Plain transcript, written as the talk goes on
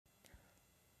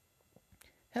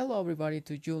Hello, everybody,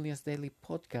 to Julia's Daily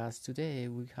Podcast. Today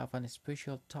we have a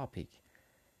special topic: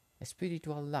 a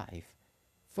spiritual life,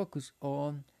 focus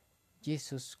on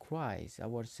Jesus Christ,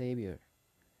 our Savior.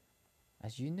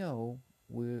 As you know,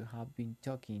 we have been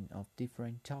talking of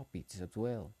different topics as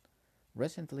well.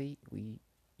 Recently, we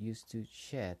used to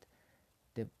share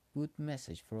the good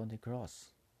message from the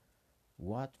cross.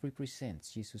 What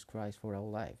represents Jesus Christ for our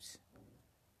lives?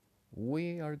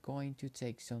 We are going to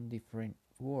take some different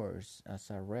words as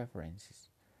our references.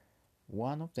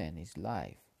 One of them is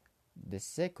life. The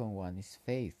second one is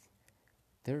faith.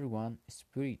 Third one,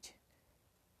 spirit.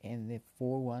 And the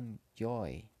fourth one,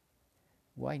 joy.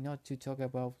 Why not to talk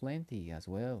about plenty as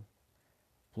well?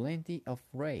 Plenty of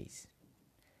grace.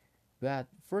 But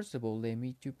first of all, let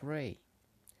me to pray.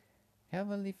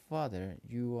 Heavenly Father,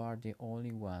 you are the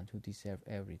only one who deserves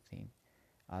everything.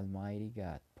 Almighty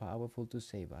God, powerful to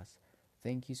save us.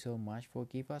 Thank you so much for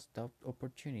giving us the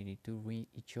opportunity to read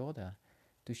each other,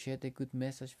 to share the good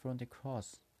message from the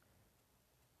cross.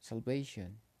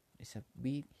 Salvation is a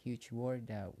big, huge word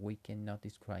that we cannot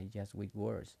describe just with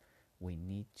words. We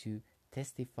need to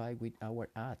testify with our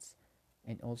acts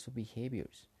and also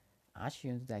behaviors,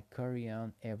 actions that carry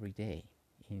on every day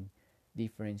in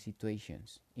different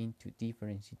situations, into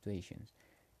different situations.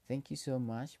 Thank you so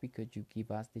much because you give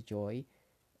us the joy,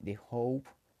 the hope,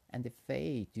 and the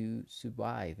faith to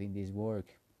survive in this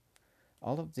work.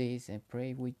 All of this, and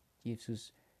pray with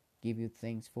Jesus, give you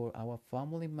thanks for our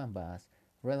family members,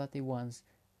 relative ones,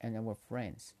 and our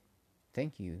friends.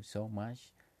 Thank you so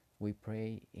much. We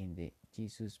pray in the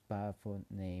Jesus powerful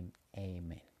name.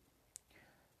 Amen.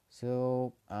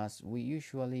 So, as we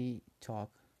usually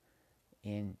talk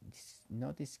and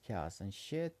not discuss and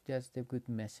share just the good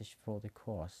message for the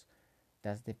cross,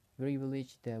 that's the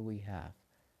privilege that we have.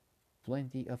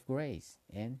 Plenty of grace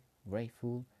and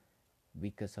grateful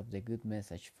because of the good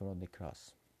message from the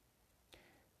cross.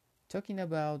 Talking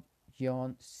about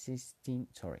John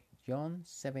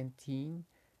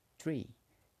 17:3.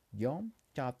 John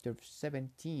chapter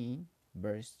 17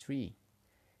 verse 3.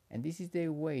 And this is the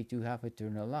way to have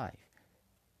eternal life.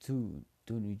 To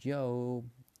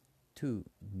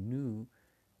know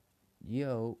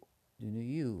you,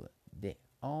 the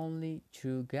only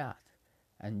true God,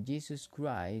 and Jesus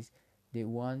Christ, the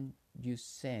one you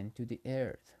sent to the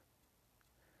earth.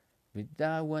 But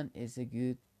that one is a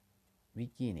good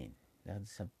beginning.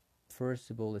 That's a first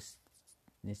of all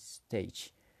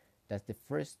stage. That's the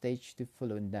first stage to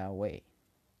follow in that way.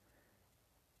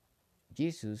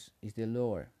 Jesus is the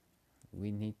Lord.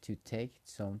 We need to take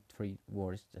some three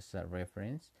words as a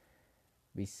reference.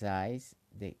 Besides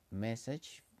the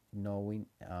message, knowing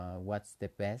what's the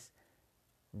best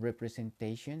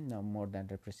representation, no more than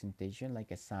representation,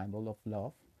 like a symbol of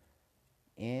love,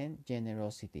 and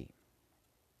generosity.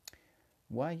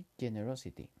 Why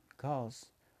generosity? Because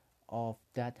of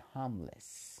that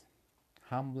humbleness.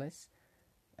 Humble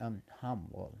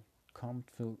come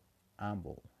through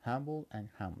humble and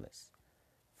harmless,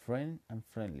 friend and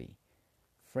friendly,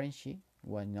 friendship.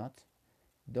 Why not?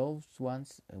 Those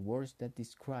ones words that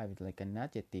describe like an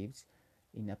adjectives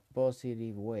in a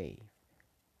positive way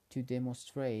to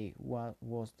demonstrate what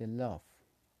was the love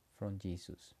from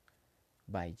Jesus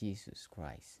by Jesus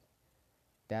Christ.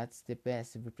 That's the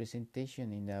best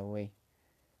representation in that way.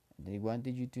 They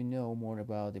wanted you to know more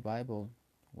about the Bible,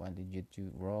 wanted you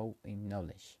to grow in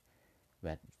knowledge.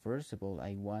 But first of all,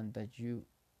 I want that you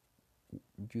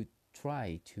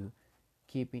try to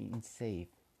keep it safe.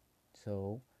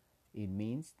 So it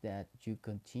means that you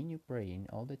continue praying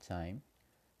all the time,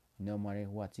 no matter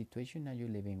what situation are you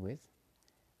living with,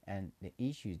 and the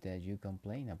issues that you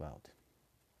complain about.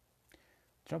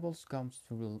 Troubles comes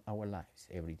through our lives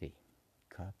every day.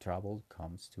 Trouble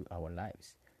comes to our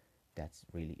lives. That's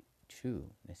really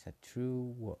true. That's a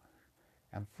true word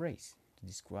and phrase to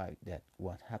describe that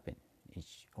what happened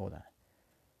each other.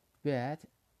 But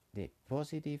the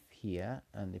positive here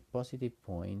and the positive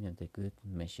point and the good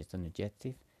message and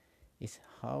objective is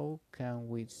how can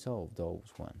we solve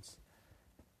those ones?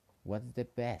 What's the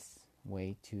best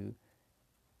way to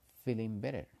feeling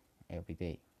better every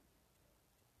day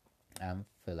and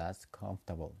feel as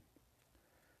comfortable?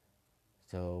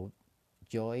 So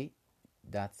joy,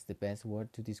 that's the best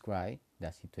word to describe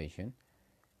that situation.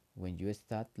 When you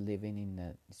start living in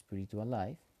a spiritual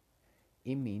life,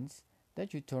 it means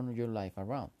that you turn your life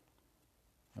around.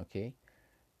 Okay,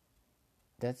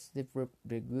 that's the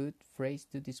good phrase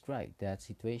to describe that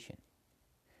situation.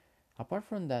 Apart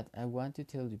from that, I want to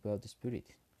tell you about the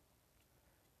spirit.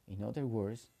 In other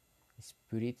words,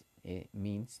 spirit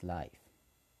means life.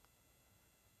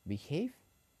 Behave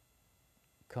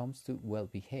comes to well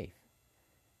behave.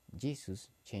 Jesus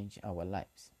changed our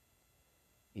lives.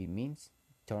 It means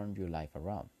turn your life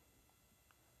around.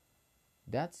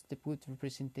 That's the good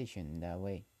representation in that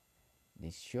way.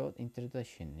 This short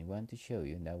introduction I want to show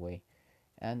you in that way.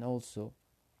 And also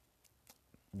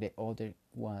the other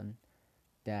one,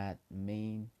 that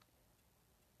main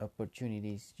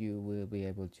opportunities you will be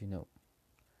able to know.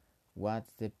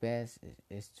 What's the best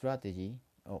strategy,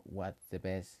 or what's the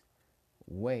best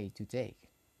way to take?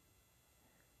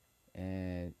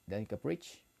 Like a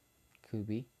bridge could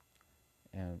be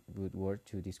a good word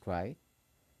to describe.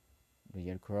 When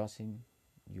you're crossing,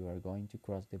 you are going to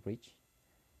cross the bridge,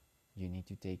 you need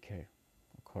to take care.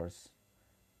 Of course,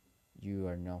 you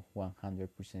are not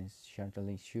 100%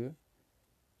 certainly sure.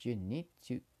 You need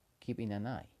to keep in an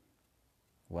eye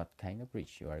what kind of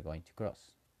bridge you are going to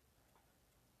cross.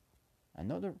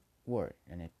 Another word,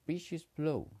 and a precious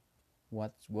blow.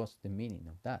 What was the meaning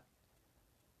of that?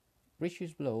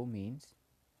 Precious blow means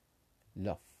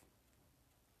love.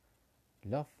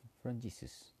 Love from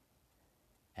Jesus.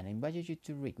 And I invite you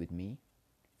to read with me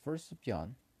 1st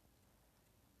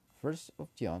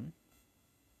of John,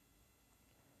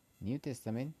 New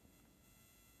Testament,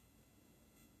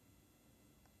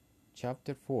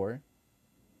 chapter 4,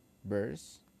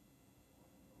 verse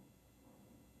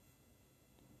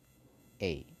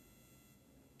 8.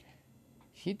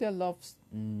 He that loves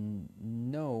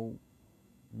knows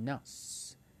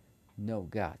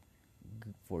God,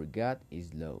 for God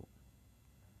is love.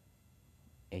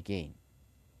 Again,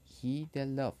 he that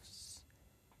loves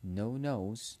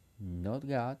knows not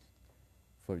God,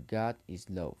 for God is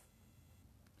love.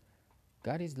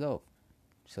 God is love,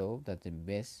 so that the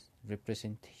best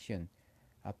representation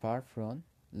apart from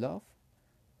love,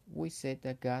 we said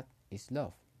that God is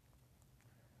love.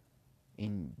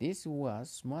 In this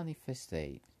was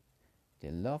manifested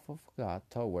the love of God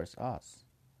towards us,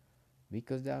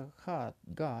 because that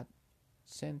God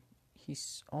sent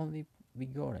his only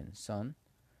begotten Son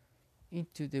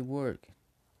into the world,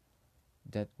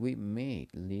 that we may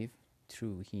live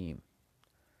through him.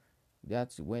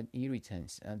 That's what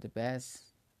inheritance and the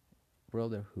best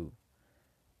brotherhood,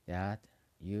 that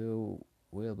you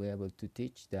will be able to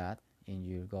teach that in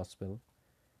your gospel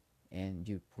and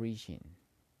your preaching.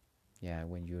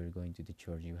 When you're going to the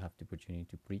church, you have the opportunity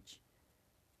to preach.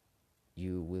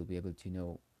 You will be able to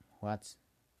know what's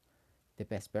the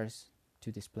best verse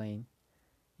to display,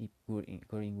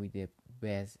 according with the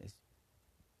best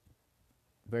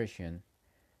version,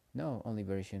 not only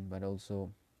version but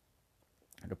also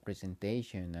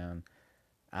representation, and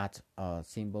add a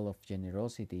symbol of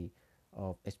generosity,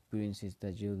 of experiences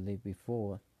that you lived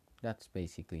before. That's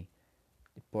basically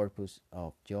the purpose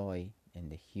of joy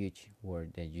and the huge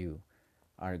word that you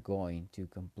are going to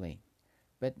complain.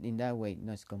 But in that way,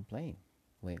 not complain.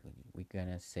 We're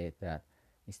gonna say that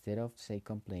instead of say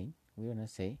complain, we're gonna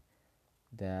say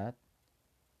that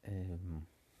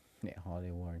the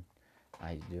other word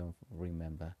I don't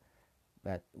remember,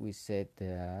 but we said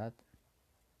that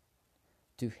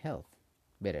to help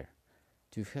better,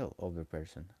 to help other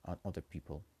person and other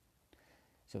people.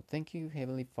 So thank you,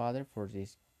 Heavenly Father, for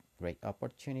this great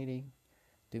opportunity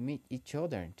to meet each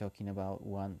other, talking about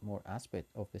one more aspect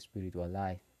of the spiritual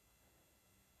life.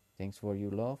 Thanks for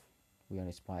your love. We are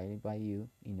inspired by you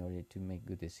in order to make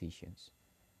good decisions.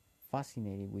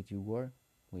 Fascinated with your work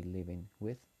we're living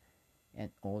with, and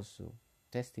also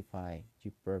testify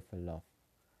your perfect love.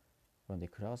 From the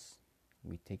cross,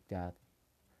 we take that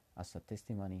as a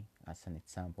testimony, as an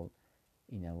example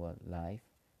in our life,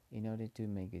 in order to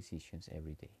make decisions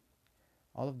every day.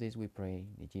 All of this we pray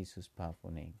in Jesus'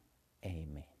 powerful name.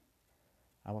 Amen.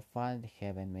 Our Father in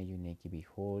heaven, may your name be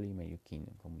holy, may your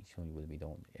kingdom come, your will be done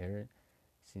on earth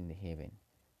as in the heaven.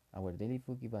 Our daily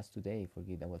food give us today,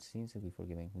 forgive our sins as we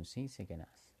forgive who sins against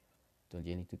us. Don't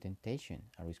get into temptation,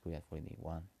 and rescue us from the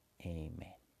one.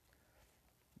 Amen.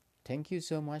 Thank you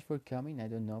so much for coming. I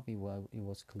don't know if it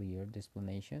was clear, the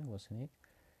explanation, wasn't it?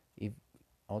 If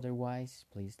otherwise,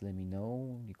 please let me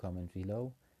know in the comments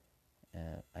below.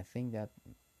 I think that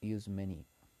use many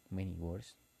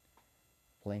words,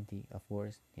 plenty of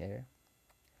words here,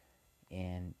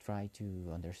 and try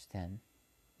to understand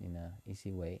in an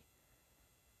easy way,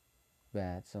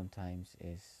 but sometimes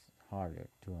it's harder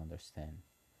to understand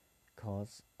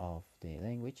because of the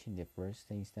language in the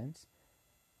first instance,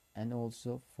 and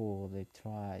also for the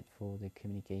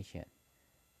communication,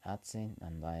 accent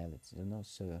and dialects are not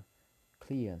so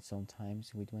clear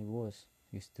sometimes with my voice.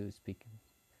 Used to speak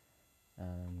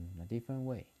a different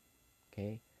way.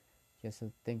 Okay, just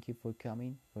thank you for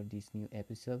coming for this new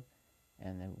episode,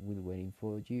 and I will waiting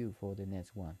for you for the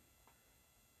next one.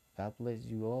 God bless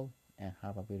you all, and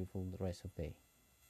have a beautiful rest of the day.